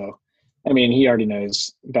Incerto. I mean, he already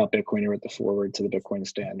knows about Bitcoin. He wrote the foreword to the Bitcoin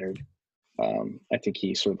Standard. I think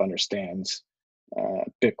he sort of understands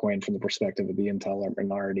Bitcoin from the perspective of the intolerant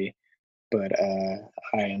minority. But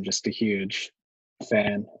I am just a huge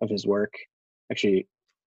fan of his work. Actually,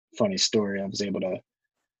 funny story. I was able to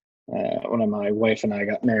when my wife and I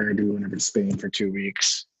got married, we went over to Spain for 2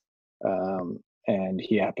 weeks. And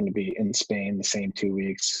he happened to be in Spain the same 2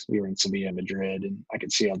 weeks. We were in Sevilla, Madrid, and I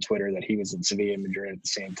could see on Twitter that he was in Sevilla, Madrid at the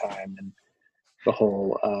same time. And the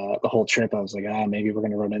whole trip, I was like, maybe we're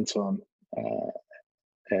gonna run into him,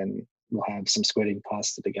 and we'll have some squid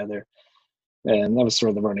pasta together. And that was sort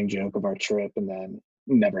of the running joke of our trip. And then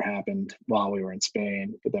it never happened while we were in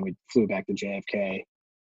Spain. But then we flew back to JFK,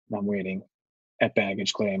 and I'm waiting at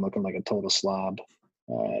baggage claim, looking like a total slob.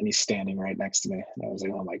 And he's standing right next to me. And I was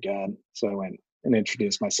like, oh my God. So I went and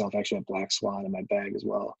introduced myself. I actually had Black Swan in my bag as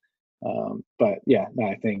well. But yeah, no,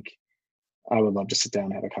 I think I would love to sit down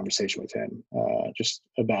and have a conversation with him, just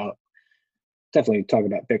about, definitely talk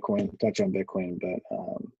about Bitcoin, touch on Bitcoin, but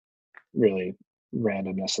really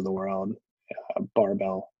randomness of the world,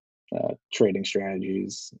 barbell trading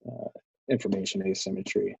strategies, information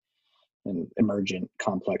asymmetry, and emergent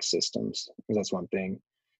complex systems. Because that's one thing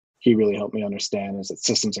he really helped me understand, is that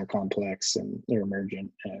systems are complex and they're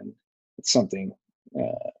emergent, and it's something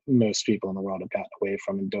most people in the world have gotten away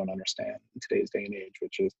from and don't understand in today's day and age,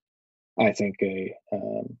 which is, I think, a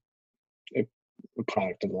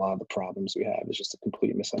product of a lot of the problems we have. Is just a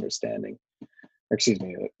complete misunderstanding. Or excuse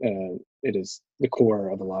me, it is the core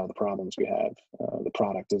of a lot of the problems we have. The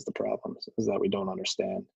product is the problem, is that we don't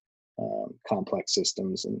understand complex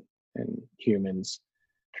systems and humans,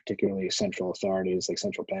 particularly central authorities like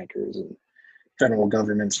central bankers and federal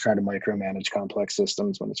governments, try to micromanage complex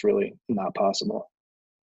systems when it's really not possible.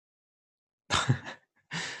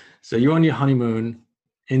 So you're on your honeymoon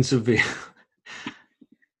in Seville,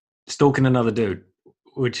 stalking another dude,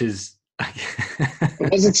 which is... I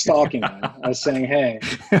wasn't stalking him. I was saying, hey,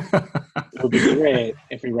 it would be great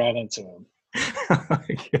if we ran into him.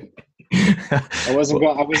 I wasn't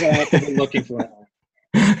actively looking for him.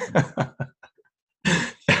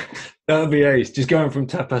 That would be ace. Just going from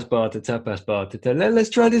tapas bar to tapas bar to let's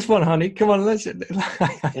try this one, honey. Come on, let's.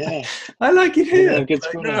 Yeah, I like it here.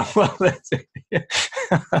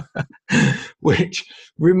 Which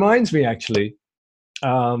reminds me, actually,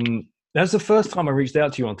 that's the first time I reached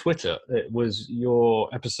out to you on Twitter. It was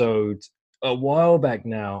your episode a while back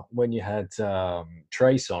now when you had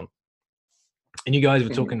Trace on, and you guys were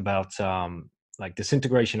talking about like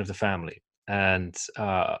disintegration of the family and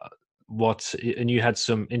and you had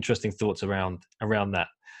some interesting thoughts around that.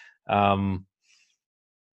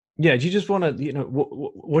 Yeah, do you just want to,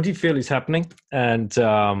 what do you feel is happening, and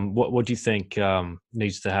what do you think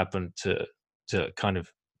needs to happen to kind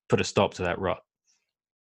of put a stop to that rot?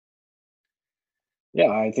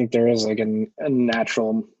 Yeah, I think there is like a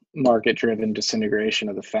natural market-driven disintegration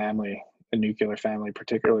of the family, the nuclear family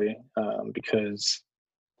particularly, because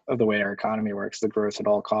of the way our economy works. The growth at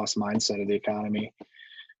all costs mindset of the economy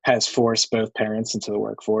has forced both parents into the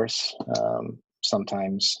workforce,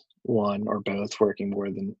 sometimes one or both working more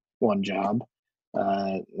than one job.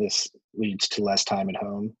 This leads to less time at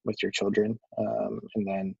home with your children, and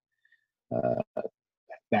then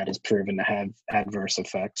that is proven to have adverse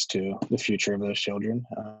effects to the future of those children.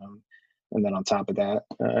 And then on top of that,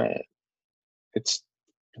 it's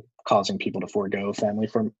causing people to forego family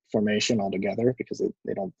formation altogether because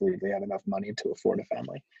they don't believe they have enough money to afford a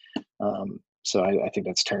family. So I think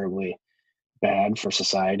that's terribly bad for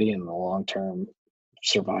society and the long-term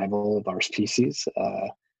survival of our species.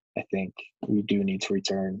 I think we do need to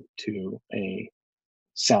return to a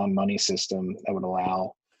sound money system that would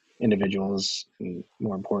allow individuals and,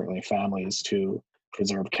 more importantly, families to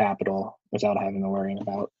preserve capital without having to worry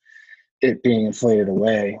about it being inflated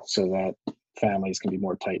away, so that families can be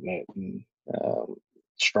more tight-knit and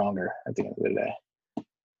stronger at the end of the day.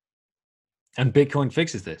 And Bitcoin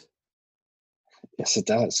fixes this? Yes, it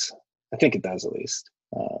does. I think it does, at least.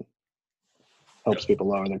 Helps people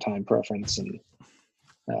lower their time preference and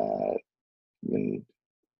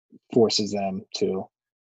forces them to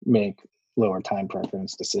make lower time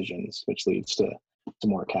preference decisions, which leads to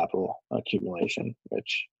more capital accumulation,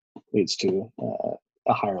 which leads to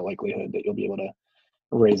a higher likelihood that you'll be able to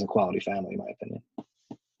raise a quality family, in my opinion.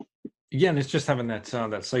 Yeah, and it's just having that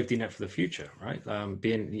safety net for the future, right?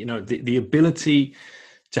 Being, the ability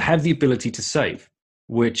to have the ability to save,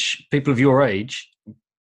 which people of your age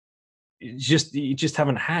you just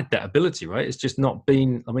haven't had that ability, right? It's just not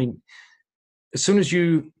been. I mean, as soon as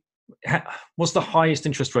you, what's the highest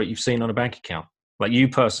interest rate you've seen on a bank account, like you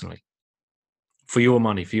personally, for your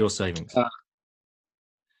money, for your savings?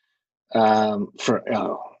 For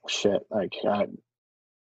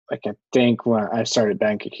I think when I started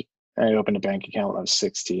I opened a bank account when I was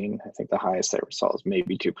 16. I think the highest I ever saw was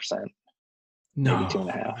maybe 2%, maybe two and No,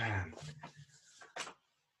 a half. man.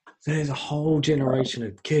 There's a whole generation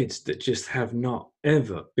of kids that just have not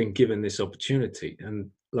ever been given this opportunity.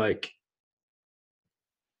 And like,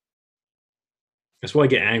 that's why I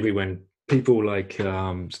get angry when people like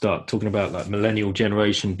start talking about like millennial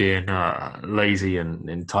generation being lazy and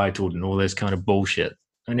entitled and all this kind of bullshit.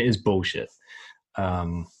 And it is bullshit.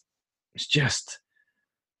 It's just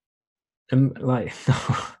like,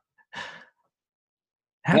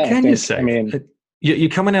 how Yeah, can you say? You're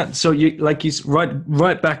coming out, so you like you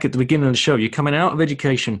right back at the beginning of the show. You're coming out of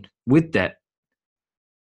education with debt,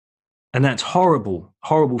 and that's horrible,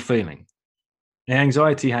 horrible feeling. The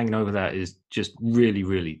anxiety hanging over that is just really,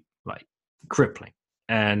 really like crippling,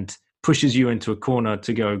 and pushes you into a corner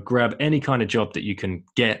to go grab any kind of job that you can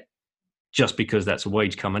get, just because that's a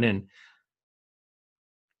wage coming in.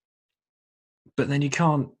 But then you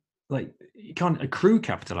can't accrue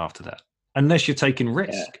capital after that unless you're taking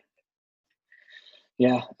risk.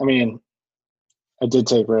 Yeah. I mean, I did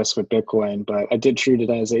take risks with Bitcoin, but I did treat it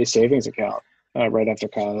as a savings account right after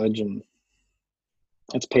college, and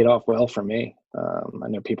it's paid off well for me. I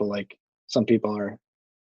know some people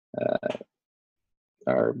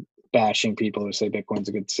are bashing people who say Bitcoin's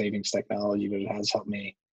a good savings technology, but it has helped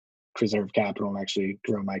me preserve capital and actually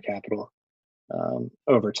grow my capital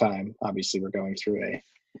over time. Obviously, we're going through a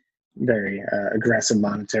very aggressive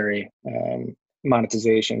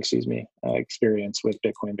monetization, experience with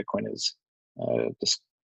Bitcoin. Bitcoin is just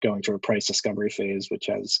going through a price discovery phase, which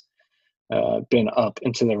has been up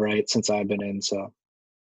and to the right since I've been in. So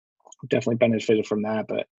definitely benefited from that,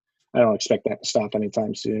 but I don't expect that to stop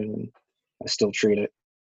anytime soon. And I still treat it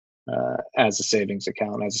as a savings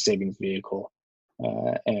account, as a savings vehicle.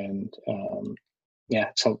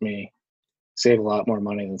 It's helped me save a lot more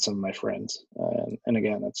money than some of my friends. And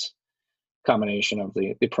again, that's a combination of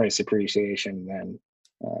the price appreciation and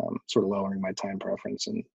sort of lowering my time preference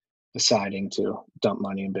and deciding to dump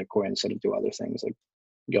money in Bitcoin instead of do other things like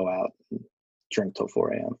go out and drink till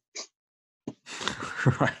 4 a.m.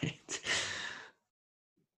 Right.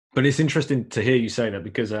 But it's interesting to hear you say that,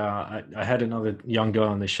 because I had another young guy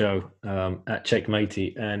on the show at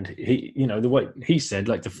Checkmatey, and he, the way he said,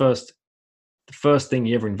 like the first thing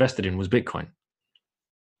he ever invested in was Bitcoin.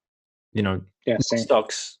 Yeah, same.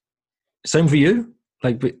 Stocks. Same for you?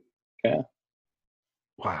 Yeah.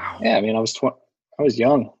 Wow. Yeah, I mean, I was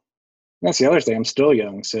young. That's the other thing. I'm still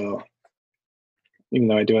young, so even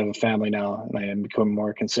though I do have a family now and I am becoming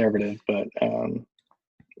more conservative, but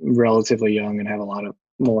relatively young and have a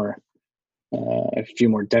few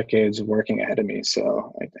more decades of working ahead of me.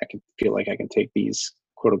 So I can feel like I can take these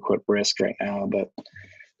quote unquote risks right now, but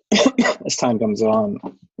as time comes on,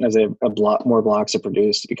 as more blocks are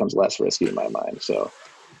produced, it becomes less risky in my mind. So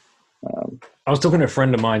I was talking to a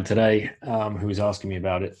friend of mine today who was asking me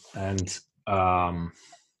about it, and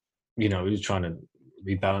he was trying to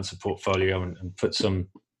rebalance a portfolio and put some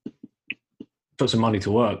money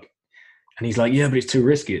to work. And he's like, yeah, but it's too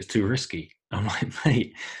risky. It's too risky. I'm like,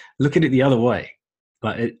 mate, look at it the other way.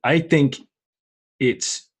 Like, I think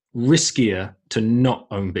it's riskier to not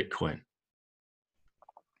own Bitcoin.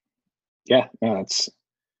 Yeah, no, it's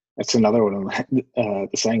another one of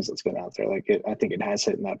the sayings that's been out there. I think it has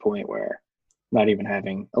hit in that point where not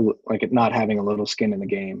having a little skin in the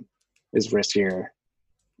game is riskier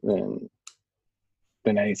than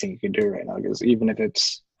anything you can do right now. Because even if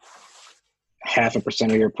it's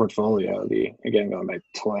 0.5% of your portfolio, going back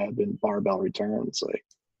to Taleb and barbell returns, like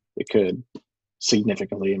it could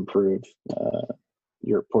significantly improve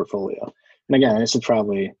your portfolio. And again, this is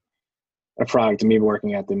probably a product of me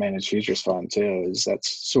working at the managed futures fund too, is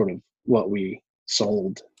that's sort of what we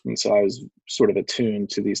sold. And so I was sort of attuned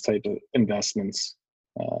to these type of investments,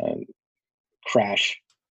 crash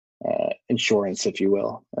insurance, if you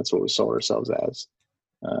will. That's what we sold ourselves as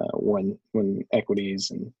when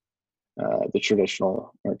equities and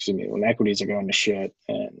when equities are going to shit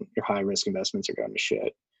and your high risk investments are going to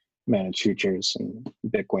shit, managed futures and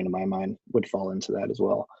Bitcoin, in my mind, would fall into that as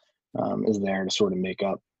well. Is there to sort of make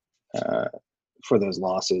up for those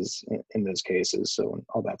losses in those cases. So when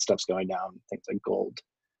all that stuff's going down, things like gold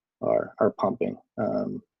are pumping.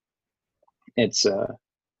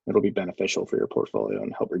 It'll be beneficial for your portfolio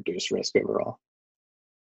and help reduce risk overall.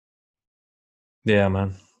 Yeah,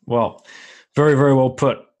 man. Well, very, very well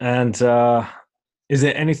put. And is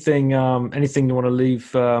there anything you want to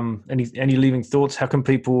leave? Any leaving thoughts? How can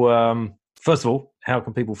people? First of all, how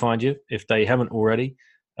can people find you if they haven't already?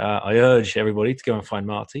 I urge everybody to go and find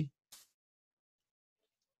Marty.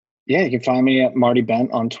 Yeah, you can find me at Marty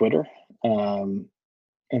Bent on Twitter. And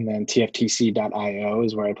then tftc.io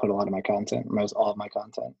is where I put a lot of my content, all of my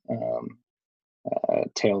content.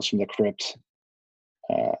 Tales from the Crypt,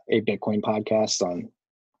 a Bitcoin podcast on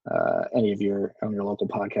on your local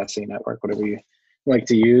podcasting network, whatever you like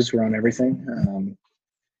to use. We're on everything.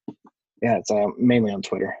 Yeah, it's mainly on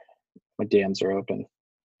Twitter. My DMs are open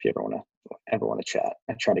if you ever want to chat.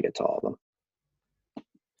 I try to get to all of them.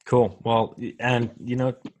 Cool. Well, and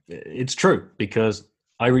it's true, because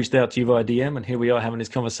I reached out to you via DM, and here we are having this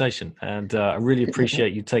conversation. And I really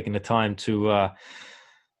appreciate you taking the time to,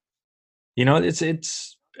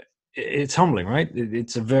 it's humbling, right?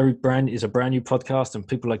 It's a brand new podcast, and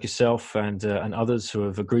people like yourself and others who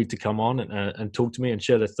have agreed to come on and talk to me and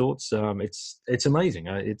share their thoughts. It's amazing.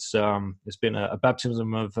 It's been a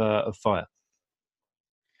baptism of fire.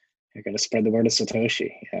 I got to spread the word of Satoshi.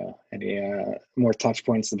 Any more touch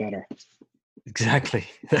points, the better. Exactly.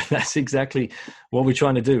 That's exactly what we're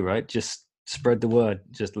trying to do, right? Just spread the word,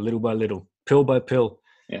 just little by little, pill by pill.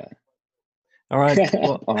 Yeah. All right.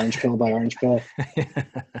 Well, orange pill by orange pill.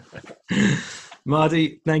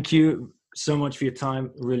 Marty, thank you so much for your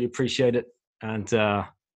time. Really appreciate it. And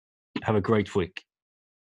have a great week.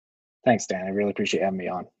 Thanks, Dan. I really appreciate having me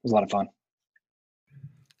on. It was a lot of fun.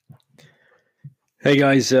 Hey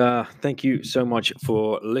guys, thank you so much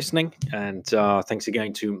for listening, and thanks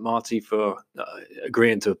again to Marty for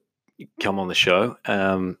agreeing to come on the show.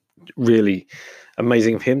 Really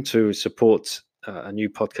amazing of him to support a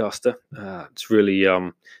new podcaster. It's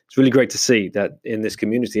really great to see that in this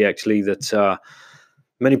community, actually, that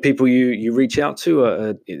many people you reach out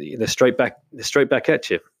to, they're straight back at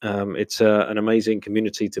you. It's an amazing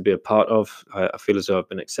community to be a part of. I feel as though I've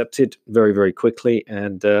been accepted very, very quickly,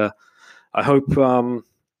 and I hope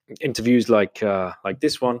interviews like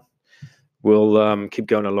this one will keep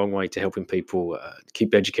going a long way to helping people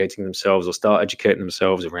keep educating themselves or start educating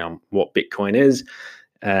themselves around what Bitcoin is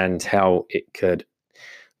and how it could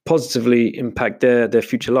positively impact their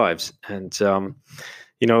future lives. And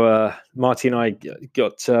Marty and I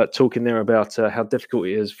got talking there about how difficult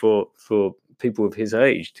it is for people of his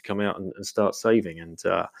age to come out and start saving. And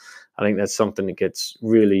I think that's something that gets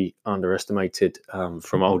really underestimated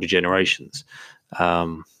from older generations.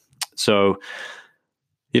 So,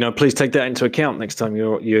 please take that into account next time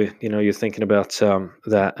you're thinking about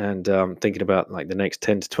that, and thinking about like the next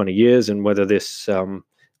 10 to 20 years and whether this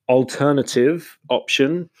alternative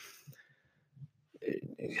option,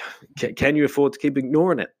 can you afford to keep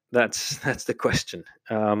ignoring it? That's the question.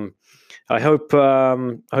 I hope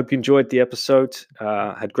you enjoyed the episode.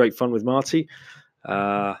 Had great fun with Marty.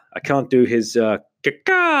 I can't do his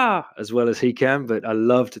 "kaka" as well as he can, but I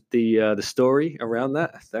loved the story around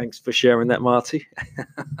that. Thanks for sharing that, Marty.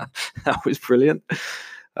 That was brilliant.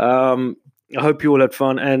 I hope you all had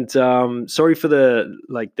fun, and sorry for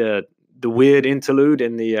the weird interlude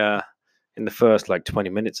in the first 20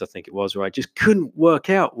 minutes, I think it was, where I just couldn't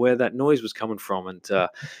work out where that noise was coming from, and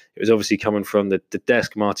it was obviously coming from the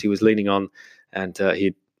desk Marty was leaning on, and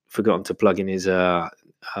he'd forgotten to plug in his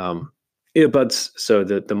earbuds, so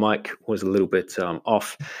the mic was a little bit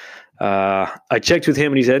off. I checked with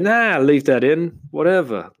him, and he said, "Nah, leave that in.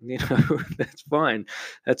 Whatever, that's fine.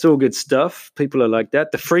 That's all good stuff. People are like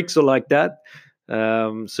that. The freaks are like that."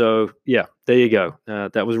 So yeah, there you go.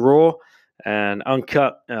 That was raw and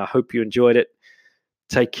uncut. I hope you enjoyed it.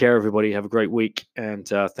 Take care, everybody. Have a great week, and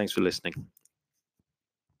thanks for listening.